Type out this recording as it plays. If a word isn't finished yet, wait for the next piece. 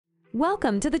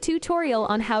Welcome to the tutorial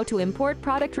on how to import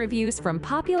product reviews from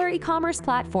popular e-commerce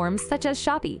platforms such as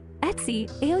Shopee, Etsy,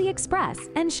 AliExpress,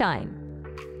 and Shine.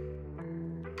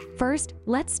 First,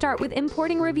 let's start with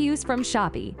importing reviews from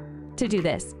Shopee. To do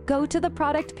this, go to the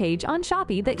product page on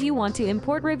Shopee that you want to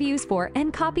import reviews for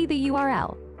and copy the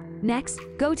URL. Next,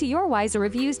 go to your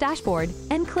WiseReviews dashboard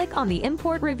and click on the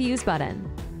Import Reviews button.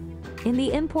 In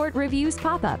the Import Reviews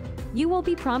pop-up, you will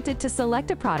be prompted to select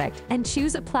a product and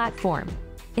choose a platform.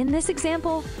 In this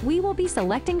example, we will be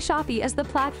selecting Shopee as the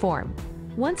platform.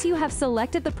 Once you have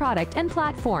selected the product and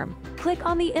platform, click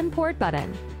on the Import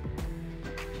button.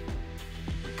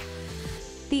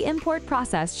 The import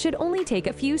process should only take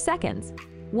a few seconds.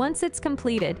 Once it's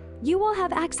completed, you will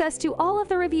have access to all of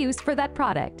the reviews for that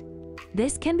product.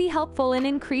 This can be helpful in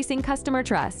increasing customer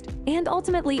trust and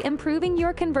ultimately improving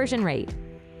your conversion rate.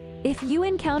 If you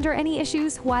encounter any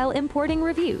issues while importing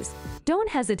reviews, don't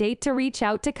hesitate to reach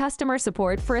out to customer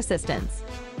support for assistance.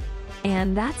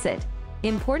 And that's it.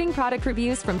 Importing product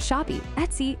reviews from Shopee,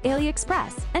 Etsy,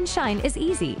 AliExpress, and Shine is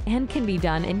easy and can be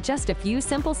done in just a few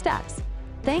simple steps.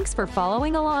 Thanks for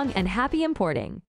following along and happy importing!